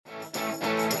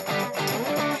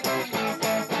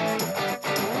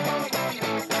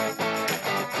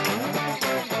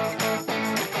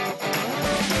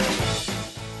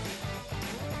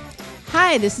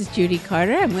Hi, this is Judy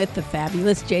Carter. I'm with the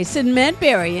fabulous Jason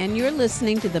Medberry, and you're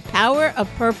listening to the Power of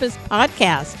Purpose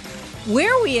podcast,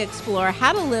 where we explore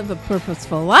how to live a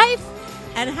purposeful life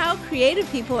and how creative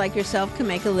people like yourself can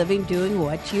make a living doing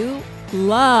what you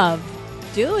love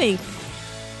doing.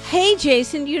 Hey,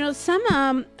 Jason, you know, some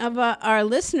of our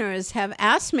listeners have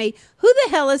asked me, who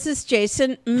the hell is this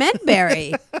Jason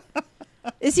Medberry?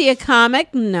 Is he a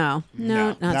comic? No,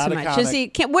 not so much. Is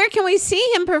he? Where can we see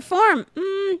him perform?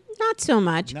 Not so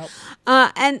much. Nope.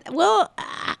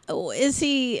 Is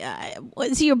he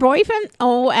your boyfriend?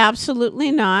 Oh, absolutely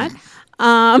not.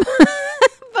 But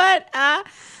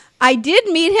I did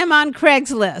meet him on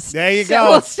Craigslist. There you go.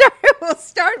 We'll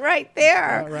start right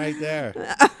there. Right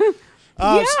there.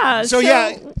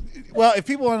 Yeah. Well, if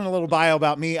people want a little bio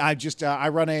about me, I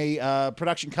run a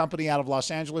production company out of Los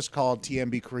Angeles called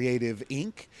TMB Creative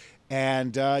Inc.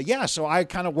 And so I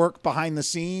kind of work behind the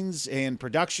scenes in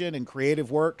production and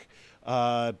creative work.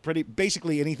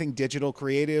 Basically anything digital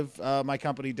creative my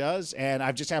company does, and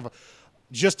I just have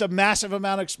a massive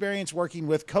amount of experience working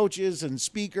with coaches and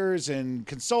speakers and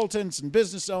consultants and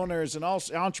business owners and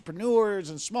also entrepreneurs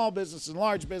and small business and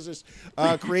large business,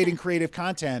 creating creative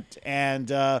content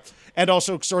and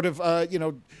also sort of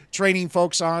training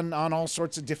folks on all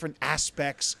sorts of different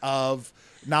aspects of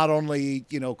not only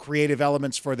creative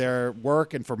elements for their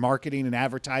work and for marketing and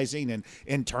advertising and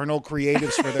internal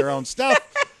creatives for their own stuff.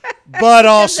 But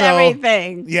also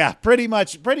everything. Yeah, pretty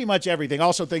much everything.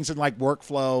 Also things in like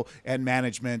workflow and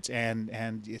management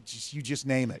and you just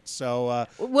name it. So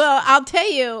well, I'll tell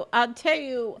you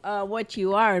what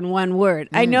you are in one word.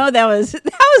 I know that was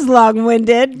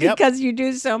long-winded because you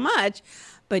do so much,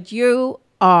 but you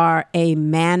are a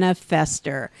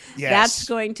manifester. Yes. That's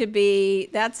going to be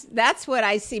that's what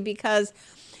I see, because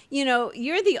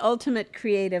you're the ultimate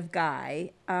creative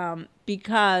guy,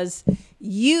 because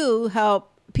you help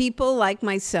people like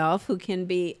myself who can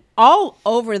be all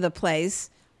over the place.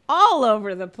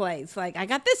 Like, I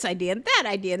got this idea and that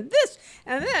idea and this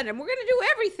and that, and we're going to do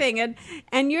everything.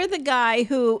 And you're the guy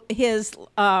who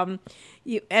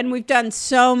and we've done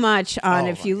so much on,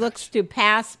 if you look to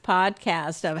past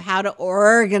podcasts of how to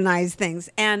organize things.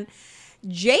 And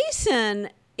Jason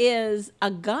is a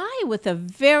guy with a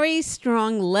very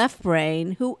strong left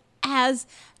brain who has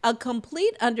a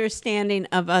complete understanding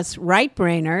of us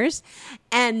right-brainers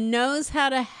and knows how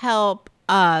to help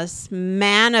us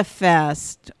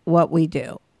manifest what we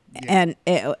do. Yeah.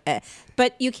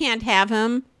 But you can't have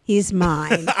him. He's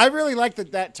mine. I really like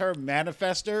that term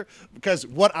manifester, because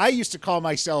what I used to call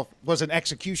myself was an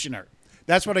executioner.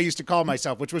 That's what I used to call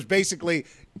myself, which was basically,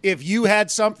 if you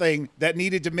had something that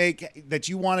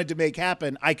you wanted to make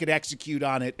happen, I could execute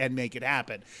on it and make it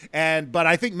happen. But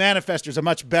I think manifester is a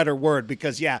much better word,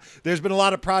 because there's been a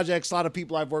lot of projects, a lot of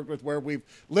people I've worked with where we've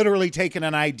literally taken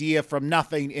an idea from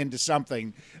nothing into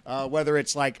something, whether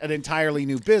it's like an entirely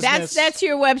new business. That's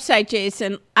your website,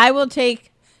 Jason. I will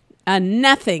take a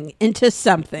nothing into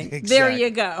something. Exactly. There you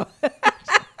go.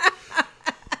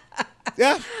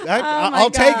 Yeah,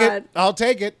 I'll take it. I'll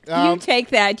take it. You take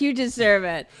that. You deserve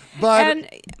it. But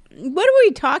what are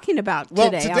we talking about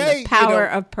today on the power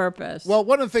of purpose? Well,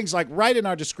 one of the things, like right in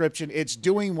our description, it's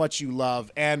doing what you love.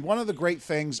 And one of the great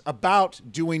things about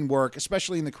doing work,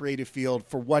 especially in the creative field,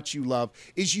 for what you love,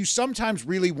 is you sometimes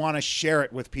really want to share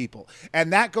it with people.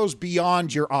 And that goes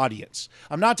beyond your audience.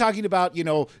 I'm not talking about,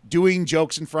 doing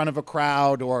jokes in front of a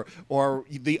crowd or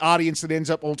the audience that ends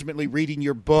up ultimately reading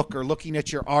your book or looking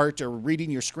at your art or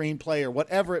reading your screenplay or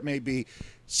whatever it may be.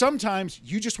 Sometimes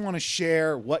you just want to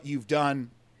share what you've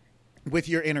done with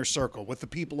your inner circle, with the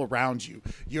people around you,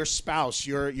 your spouse,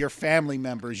 your family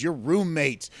members, your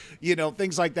roommates,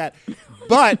 things like that.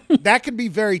 But that can be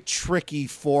very tricky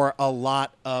for a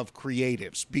lot of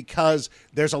creatives, because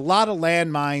there's a lot of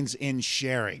landmines in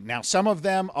sharing. Now, some of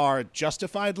them are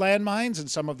justified landmines and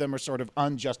some of them are sort of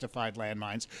unjustified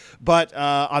landmines. But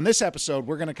on this episode,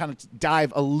 we're going to kind of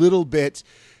dive a little bit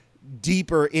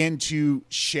deeper into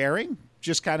sharing,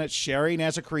 just kind of sharing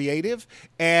as a creative.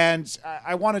 And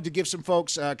I wanted to give some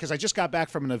folks, because I just got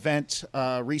back from an event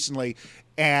recently,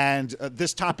 and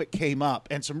this topic came up,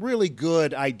 and some really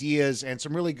good ideas and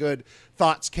some really good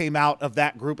thoughts came out of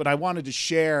that group. And I wanted to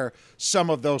share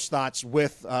some of those thoughts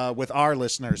with our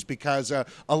listeners, because a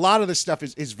lot of this stuff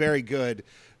is very good,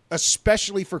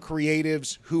 especially for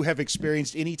creatives who have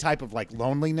experienced any type of like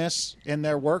loneliness in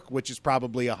their work, which is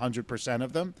probably 100%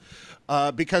 of them.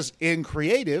 Because in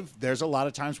creative, there's a lot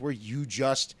of times where you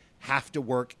just have to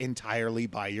work entirely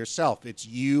by yourself. It's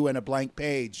you and a blank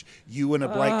page, you and a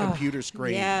blank computer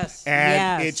screen. Yes.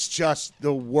 And it's just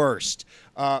the worst.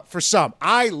 For some,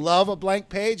 I love a blank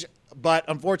page. but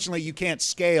unfortunately you can't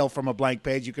scale from a blank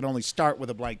page. You can only start with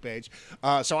a blank page.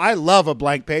 So I love a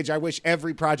blank page. I wish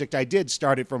every project I did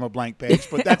started from a blank page,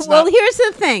 but that's well, not. here's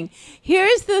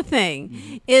the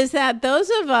thing. Is that those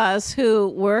of us who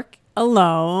work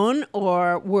alone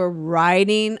or we're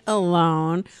writing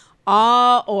alone,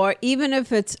 or even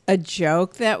if it's a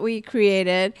joke that we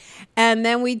created and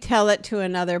then we tell it to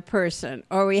another person,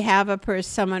 or we have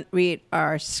someone read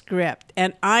our script.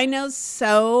 And I know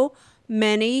so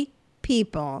many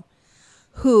people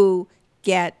who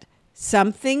get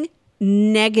something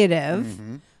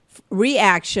negative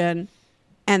reaction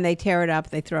and they tear it up,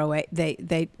 they throw away,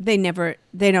 they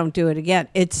don't do it again.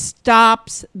 It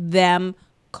stops them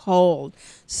cold.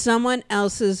 Someone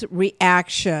else's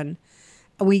reaction,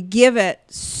 we give it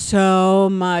so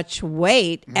much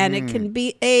weight and it can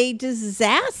be a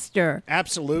disaster.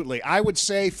 Absolutely. I would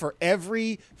say for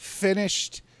every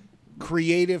finished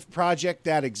creative project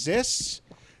that exists,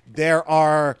 there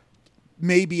are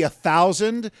maybe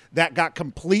 1,000 that got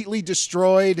completely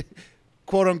destroyed,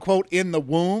 quote unquote, in the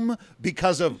womb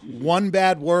because of one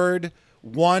bad word,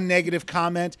 one negative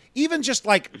comment, even just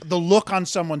like the look on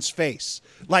someone's face.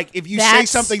 Like if you say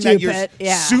something that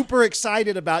you're super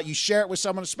excited about, you share it with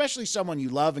someone, especially someone you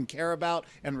love and care about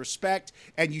and respect,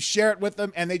 and you share it with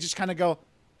them and they just kind of go,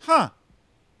 huh.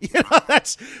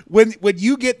 That's when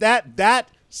you get that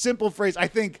simple phrase. I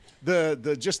think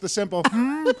the just the simple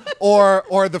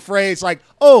or the phrase like,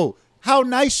 oh, how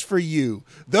nice for you.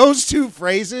 Those two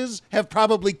phrases have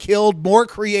probably killed more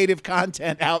creative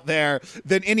content out there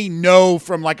than any no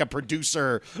from like a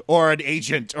producer or an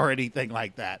agent or anything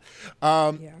like that.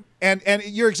 And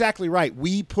you're exactly right.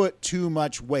 We put too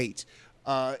much weight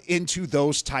into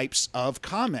those types of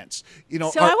comments. So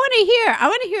I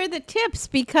want to hear the tips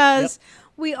because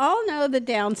we all know the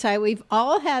downside. We've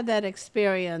all had that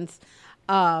experience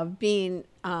of being,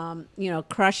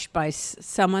 crushed by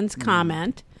someone's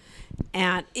comment.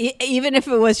 And even if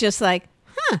it was just like,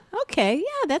 okay,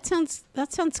 yeah, that sounds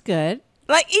good.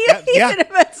 Like even if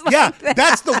it's like that.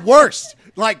 That's the worst.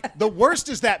 Like the worst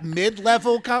is that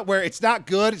mid-level where it's not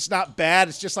good, it's not bad,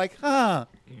 it's just like, Yeah.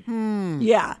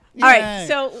 All right.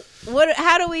 So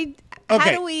how do we do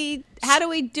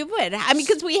it? I mean,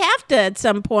 because we have to at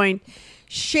some point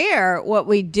share what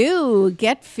we do,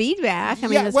 get feedback. I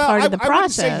mean, that's part of the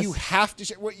process. I wouldn't say you have to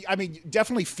share. I mean,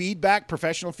 definitely feedback,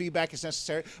 professional feedback is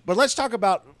necessary. But let's talk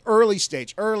about early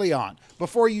on,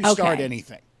 before you start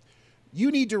anything. You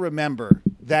need to remember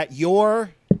that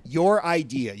your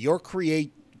idea, your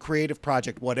creative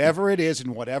project, whatever it is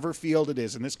in whatever field it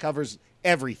is, and this covers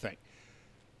everything,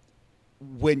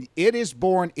 when it is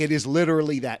born, it is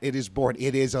literally that. It is born.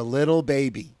 It is a little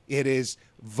baby. It is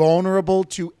vulnerable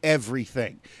to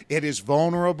everything. It is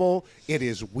vulnerable. It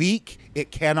is weak. It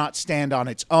cannot stand on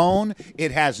its own.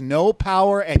 It has no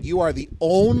power, and you are the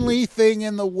only thing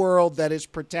in the world that is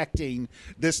protecting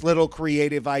this little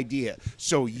creative idea.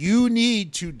 So you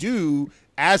need to do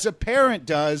as a parent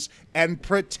does and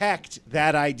protect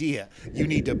that idea. You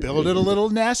need to build it a little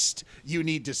nest. You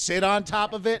need to sit on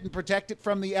top of it and protect it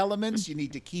from the elements. You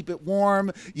need to keep it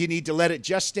warm. You need to let it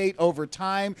gestate over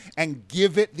time and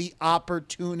give it the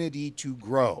opportunity to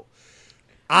grow.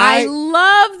 I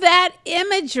love that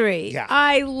imagery. Yeah.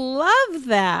 I love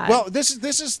that. Well, this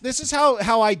is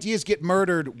how ideas get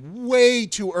murdered way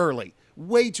too early.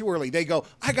 Way too early. They go,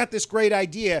 I got this great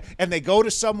idea, and they go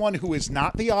to someone who is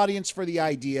not the audience for the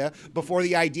idea before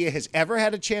the idea has ever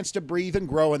had a chance to breathe and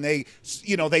grow, and they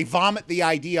vomit the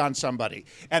idea on somebody.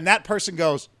 And that person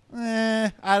goes,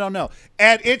 I don't know.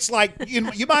 And it's like,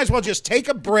 you might as well just take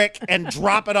a brick and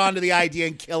drop it onto the idea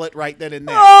and kill it right then and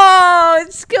there. Oh,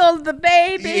 it's killed the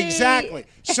baby. Exactly.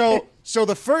 So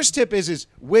the first tip is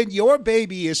when your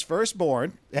baby is first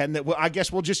born, and I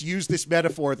guess we'll just use this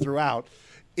metaphor throughout,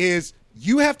 is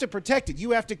you have to protect it.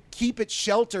 You have to keep it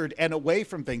sheltered and away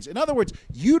from things. In other words,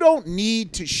 you don't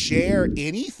need to share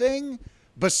anything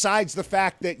besides the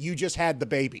fact that you just had the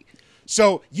baby.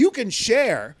 So you can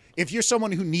share if you're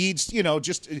someone who needs,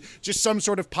 just some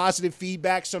sort of positive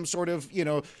feedback, some sort of,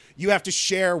 you have to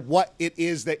share what it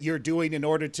is that you're doing in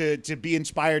order to be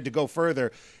inspired to go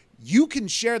further. You can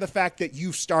share the fact that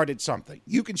you've started something.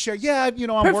 You can share, I'm working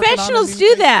on professionals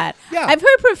do that. Yeah. I've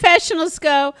heard professionals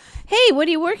go, hey, what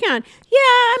are you working on?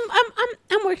 Yeah,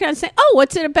 I'm working on saying, oh,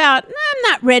 what's it about? No,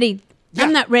 I'm not ready. Yeah.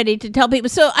 I'm not ready to tell people.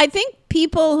 So I think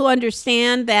people who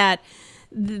understand that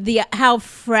how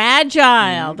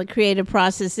fragile the creative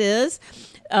process is,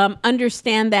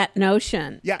 understand that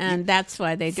notion. Yeah. And that's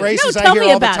why they do it. Phrases tell I hear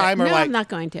me all about the time it. are No, like, I'm not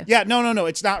going to. Yeah, no.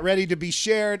 It's not ready to be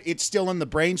shared. It's still in the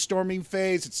brainstorming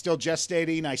phase. It's still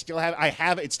gestating. I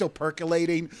have it. It's still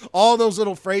percolating. All those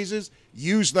little phrases,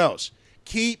 use those.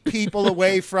 Keep people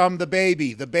away from the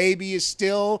baby. The baby is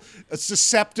still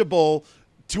susceptible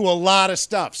to a lot of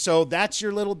stuff. So that's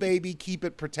your little baby. Keep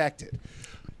it protected.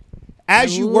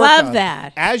 As you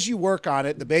work on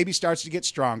it, the baby starts to get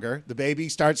stronger. The baby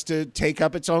starts to take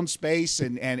up its own space,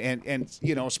 and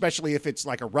especially if it's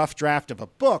like a rough draft of a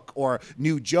book or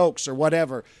new jokes or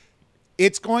whatever,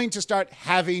 it's going to start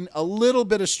having a little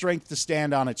bit of strength to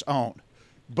stand on its own.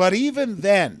 But even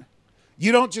then,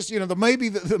 you don't just,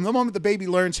 the moment the baby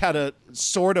learns how to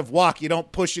sort of walk, you don't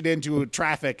push it into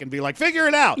traffic and be like, figure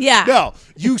it out. Yeah. No,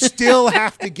 you still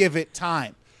have to give it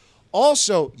time.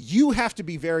 Also, you have to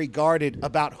be very guarded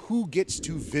about who gets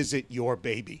to visit your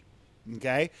baby,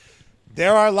 okay?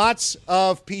 There are lots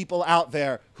of people out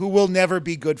there who will never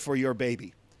be good for your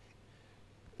baby.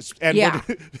 And,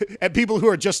 and people who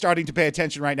are just starting to pay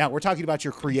attention right now, we're talking about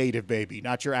your creative baby,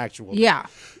 not your actual baby.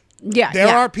 There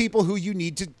are people who you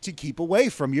need to keep away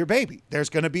from your baby. There's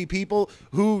going to be people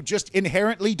who just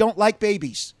inherently don't like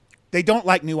babies. They don't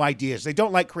like new ideas. They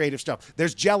don't like creative stuff.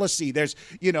 There's jealousy. There's,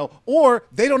 or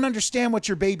they don't understand what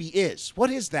your baby is. What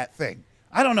is that thing?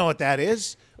 I don't know what that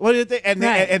is. What is it?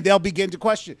 And they'll begin to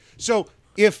question. So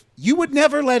if you would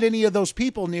never let any of those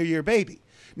people near your baby.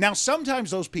 Now,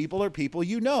 sometimes those people are people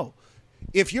you know.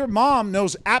 If your mom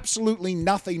knows absolutely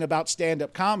nothing about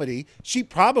stand-up comedy, she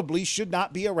probably should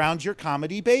not be around your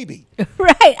comedy baby.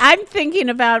 Right. I'm thinking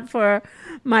about for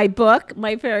my book,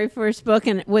 my very first book,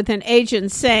 and with an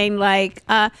agent saying like,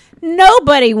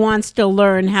 nobody wants to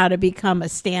learn how to become a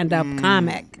stand-up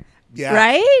comic. Yeah.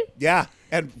 Right? Yeah.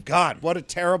 And God, what a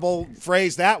terrible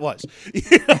phrase that was.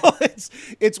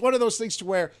 It's one of those things to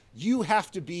where you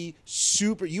have to be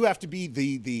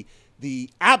the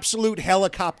absolute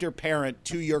helicopter parent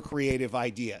to your creative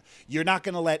idea. You're not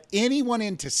going to let anyone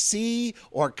in to see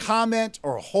or comment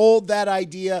or hold that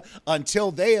idea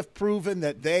until they have proven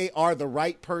that they are the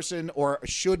right person or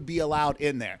should be allowed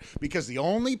in there. Because the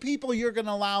only people you're going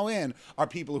to allow in are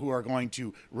people who are going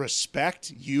to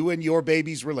respect you and your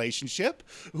baby's relationship,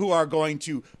 who are going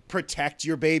to protect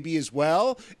your baby as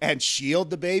well and shield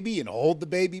the baby and hold the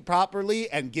baby properly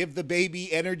and give the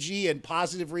baby energy and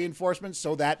positive reinforcement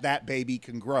so that that baby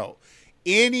can grow.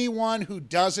 Anyone who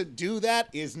doesn't do that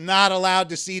is not allowed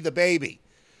to see the baby.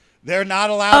 They're not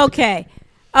allowed.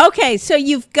 Okay, so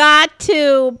you've got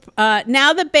to,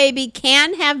 now the baby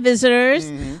can have visitors,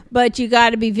 but you got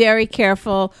to be very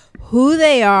careful who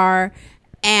they are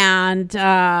and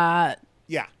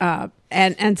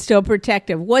and still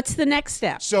protective. What's the next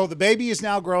step? So the baby is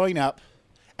now growing up,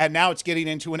 and now it's getting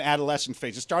into an adolescent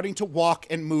phase. It's starting to walk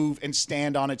and move and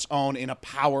stand on its own in a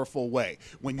powerful way.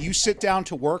 When you sit down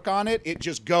to work on it, it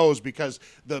just goes because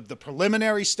the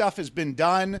preliminary stuff has been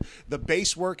done, the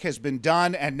base work has been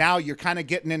done, and now you're kind of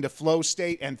getting into flow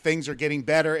state, and things are getting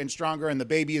better and stronger, and the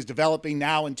baby is developing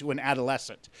now into an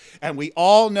adolescent. And we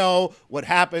all know what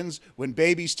happens when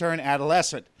babies turn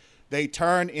adolescent. They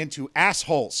turn into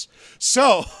assholes.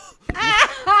 So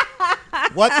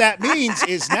what that means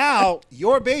is now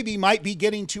your baby might be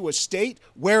getting to a state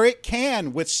where it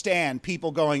can withstand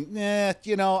people going, I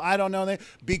don't know,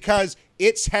 because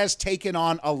it has taken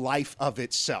on a life of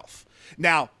itself.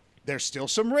 Now, there's still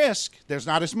some risk. There's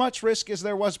not as much risk as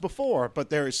there was before, but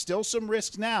there is still some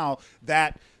risk now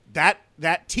that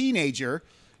teenager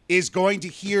is going to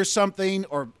hear something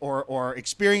or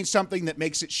experience something that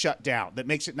makes it shut down, that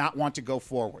makes it not want to go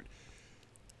forward.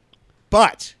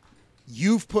 But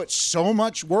you've put so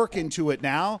much work into it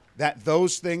now that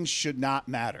those things should not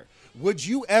matter. Would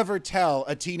you ever tell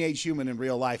a teenage human in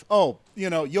real life,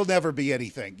 you'll never be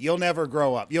anything. You'll never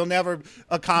grow up. You'll never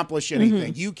accomplish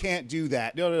anything. You can't do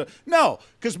that. No,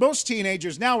 because most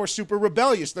teenagers now are super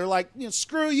rebellious. They're like,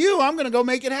 screw you. I'm going to go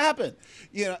make it happen.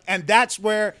 And that's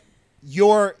where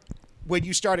when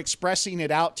you start expressing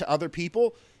it out to other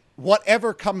people,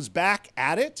 whatever comes back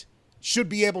at it should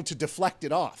be able to deflect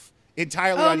it off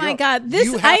entirely. Oh my God.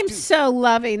 I'm so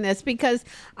loving this because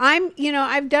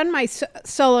I've done my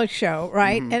solo show,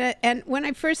 right? And when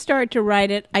I first started to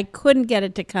write it, I couldn't get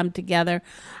it to come together.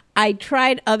 I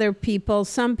tried other people.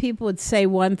 Some people would say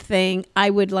one thing.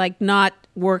 I would not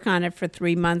work on it for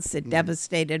 3 months. It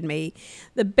devastated me.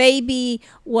 The baby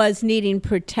was needing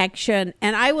protection,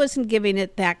 and I wasn't giving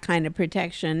it that kind of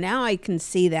protection. Now I can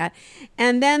see that.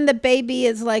 And then the baby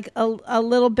is like a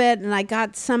little bit, and I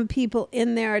got some people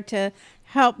in there to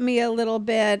help me a little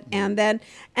bit, and then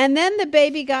the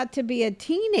baby got to be a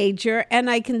teenager, and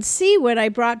I can see when I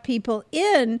brought people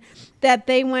in that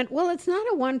they went, well, it's not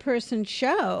a one-person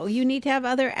show. You need to have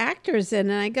other actors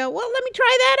in. And I go, well, let me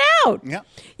try that out. Yeah.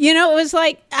 It was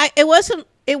like I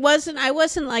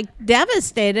wasn't like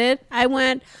devastated. I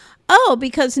went, oh,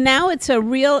 because now it's a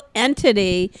real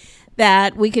entity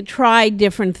that we could try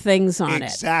different things on it.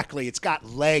 Exactly. It's got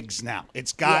legs now.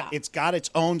 It's got its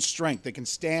own strength. It can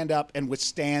stand up and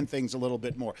withstand things a little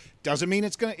bit more. Doesn't mean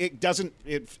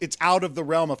it's out of the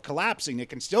realm of collapsing. It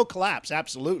can still collapse,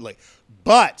 absolutely.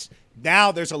 But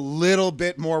now there's a little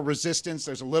bit more resistance.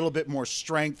 There's a little bit more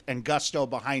strength and gusto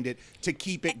behind it to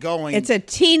keep it going. It's a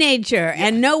teenager,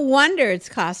 and no wonder it's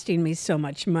costing me so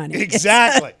much money.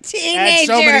 Exactly. It's a teenager. And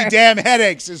so many damn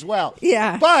headaches as well.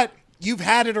 Yeah. But you've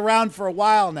had it around for a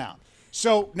while now.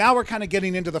 So now we're kind of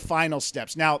getting into the final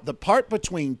steps. Now, the part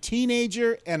between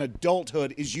teenager and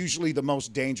adulthood is usually the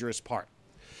most dangerous part.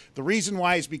 The reason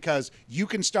why is because you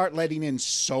can start letting in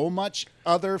so much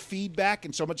other feedback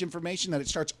and so much information that it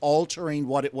starts altering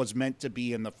what it was meant to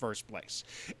be in the first place.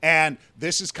 And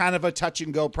this is kind of a touch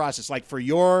and go process. Like for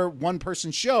your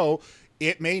one-person show,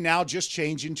 it may now just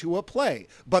change into a play.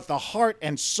 But the heart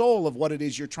and soul of what it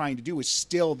is you're trying to do is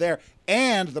still there.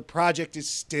 And the project is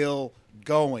still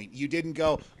going. You didn't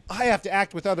go, I have to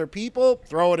act with other people,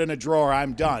 throw it in a drawer,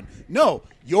 I'm done. No,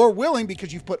 you're willing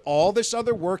because you've put all this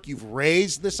other work, you've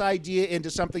raised this idea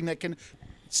into something that can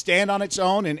stand on its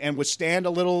own and withstand a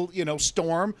little,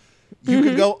 storm. You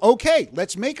can go, okay,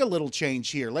 let's make a little change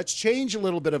here. Let's change a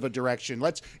little bit of a direction.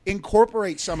 Let's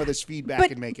incorporate some of this feedback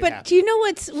and make it happen. But do you know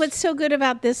what's so good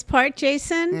about this part,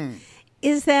 Jason?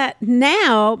 Is that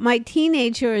now my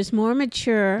teenager is more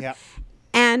mature,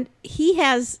 and he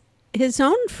has his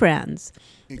own friends.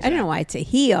 Exactly. I don't know why it's a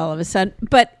he all of a sudden,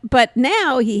 but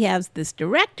now he has this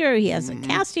director, he has a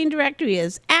casting director, he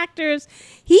has actors,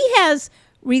 he has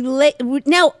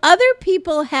now other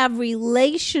people have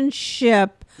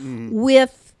relationship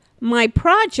with my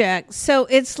project, so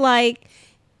it's like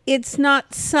it's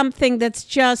not something that's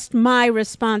just my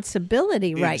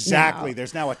responsibility right now. Exactly.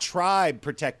 There's now a tribe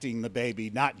protecting the baby,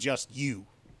 not just you.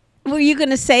 Were you going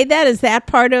to say that? Is that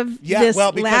part of this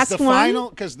last one?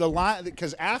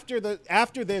 Because after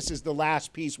this is the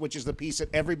last piece, which is the piece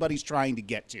that everybody's trying to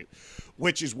get to,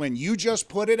 which is when you just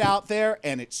put it out there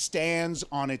and it stands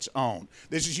on its own.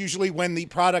 This is usually when the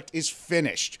product is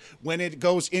finished, when it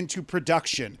goes into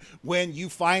production, when you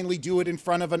finally do it in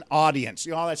front of an audience,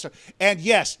 all that stuff. And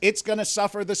yes, it's going to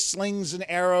suffer the slings and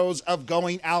arrows of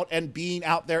going out and being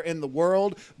out there in the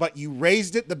world, but you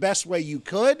raised it the best way you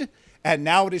could. And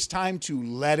now it is time to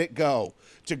let it go,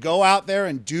 to go out there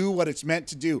and do what it's meant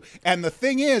to do. And the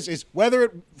thing is whether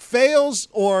it fails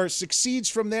or succeeds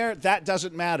from there, that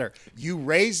doesn't matter. You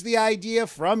raise the idea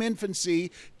from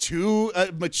infancy to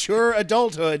mature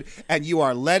adulthood, and you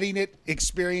are letting it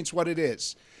experience what it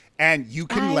is. And you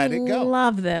can let it go. I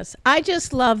love this. I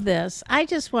just love this. I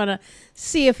just want to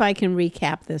see if I can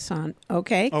recap this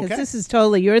okay? Because this is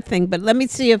totally your thing. But let me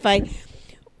see if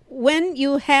when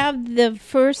you have the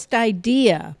first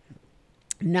idea,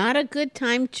 not a good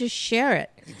time to share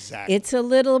it. Exactly. It's a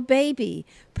little baby.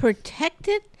 Protect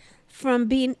it from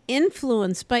being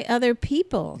influenced by other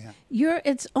people. Yeah. You're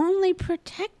its only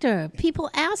protector. Yeah. People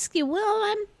ask you, well,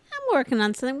 I'm working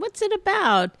on something. What's it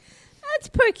about? It's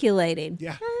percolating.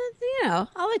 Yeah.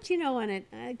 I'll let you know when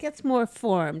it gets more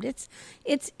formed. It's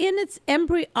in its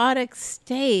embryonic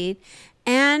state,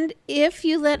 and if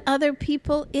you let other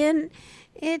people in,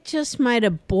 it just might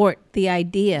abort the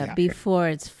idea before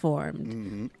it's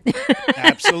formed.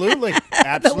 Absolutely.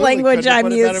 Absolutely. The language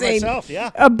I'm using. Myself.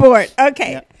 Yeah. Abort.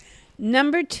 Okay. Yeah.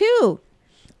 Number 2,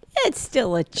 it's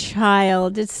still a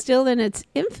child. It's still in its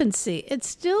infancy. It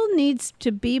still needs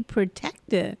to be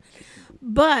protected.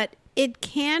 But it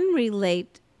can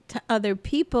relate to other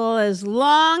people as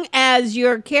long as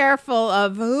you're careful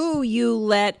of who you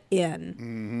let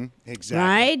in. Exactly.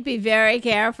 Right? Be very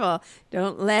careful.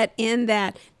 Don't let in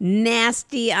that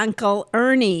nasty Uncle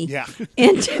Ernie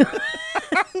into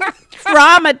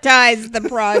traumatize the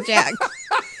project.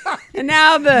 And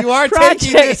now you are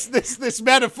taking this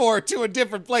metaphor to a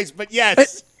different place, but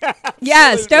yes.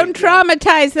 Yes, don't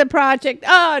traumatize the project.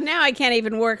 Oh, now I can't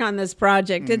even work on this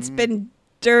project. It's been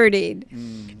dirtied.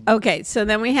 Okay, so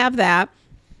then we have that.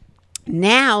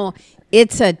 Now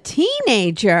it's a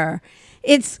teenager.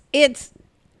 It's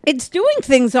doing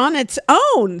things on its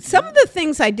own. Some of the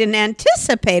things I didn't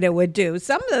anticipate it would do.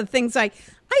 Some of the things I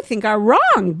think are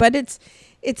wrong, but it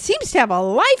seems to have a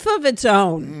life of its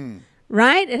own.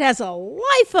 Right? It has a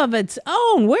life of its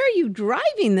own. Where are you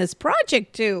driving this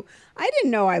project to? I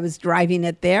didn't know I was driving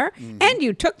it there. And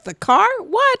you took the car?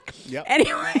 What? Yep.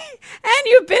 Anyway, and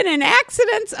you've been in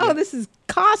accidents? Oh, this is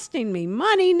costing me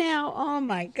money now. Oh,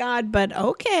 my God. But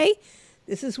okay,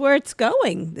 this is where it's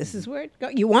going. This is where it's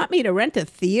going. You want me to rent a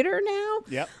theater now?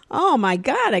 Yep. Oh, my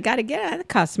God. I got to get it. It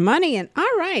costs money. And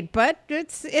all right, but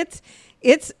it's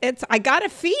I got to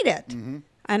feed it.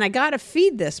 And I got to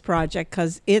feed this project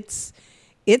because it's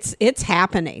it's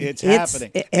happening. It's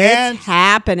happening. It's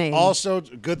happening. Also,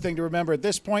 good thing to remember at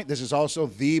this point, this is also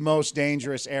the most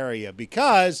dangerous area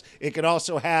because it could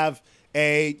also have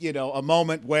a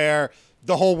moment where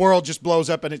the whole world just blows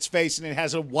up in its face and it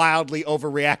has a wildly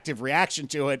overreactive reaction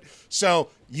to it. So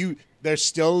there's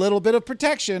still a little bit of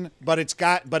protection, but it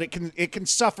can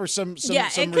suffer some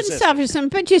it can resistance. suffer some,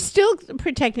 but you're still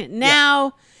protecting it.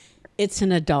 Now it's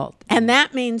an adult, and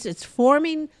that means it's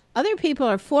forming. Other people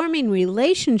are forming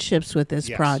relationships with this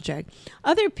project.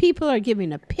 Other people are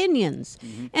giving opinions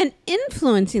and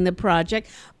influencing the project.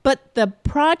 But the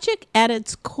project at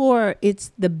its core,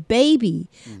 it's the baby,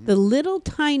 the little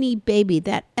tiny baby,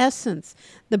 that essence.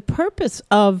 The purpose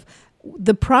of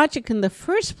the project in the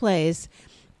first place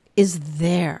is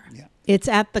there. Yeah. It's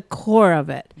at the core of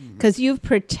it because you've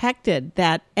protected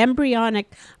that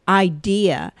embryonic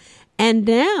idea. And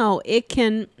now it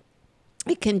can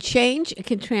change, it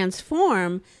can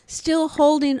transform, still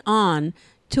holding on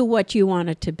to what you want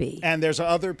it to be. And there's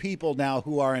other people now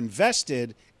who are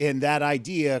invested in that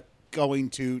idea going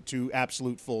to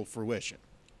absolute full fruition.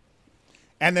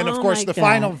 And then, of course, the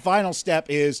final step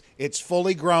is it's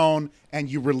fully grown and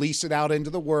you release it out into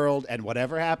the world and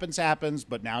whatever happens, happens.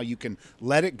 But now you can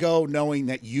let it go knowing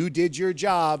that you did your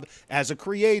job as a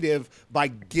creative by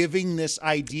giving this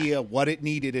idea what it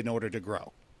needed in order to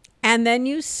grow. And then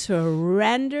you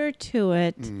surrender to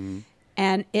it,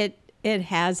 and it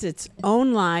has its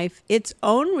own life, its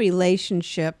own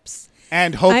relationships.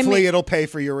 And hopefully it'll pay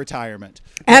for your retirement.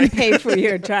 And pay for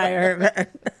your retirement.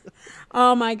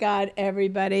 Oh, my God,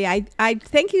 everybody. I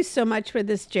thank you so much for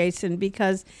this, Jason,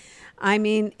 because,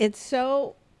 it's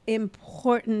so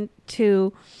important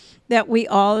that we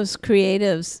all as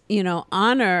creatives,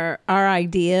 honor our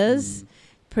ideas,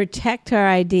 protect our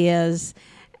ideas,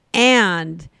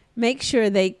 and make sure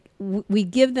we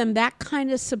give them that kind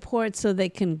of support so they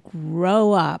can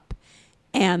grow up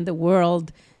and the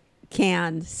world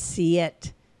can see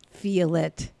it, feel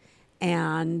it,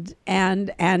 and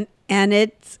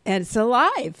it's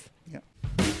alive. Yeah.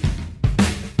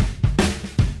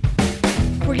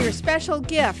 For your special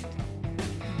gift,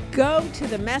 go to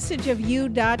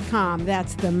themessageofyou.com.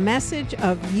 That's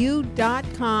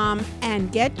themessageofyou.com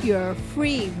and get your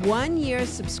free 1-year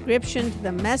subscription to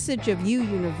the Message of You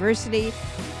University,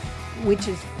 which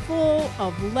is full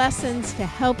of lessons to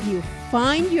help you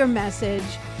find your message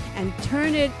and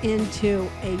turn it into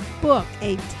a book,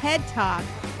 a TED Talk,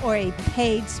 or a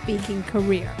paid speaking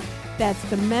career. That's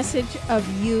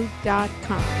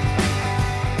themessageofyou.com.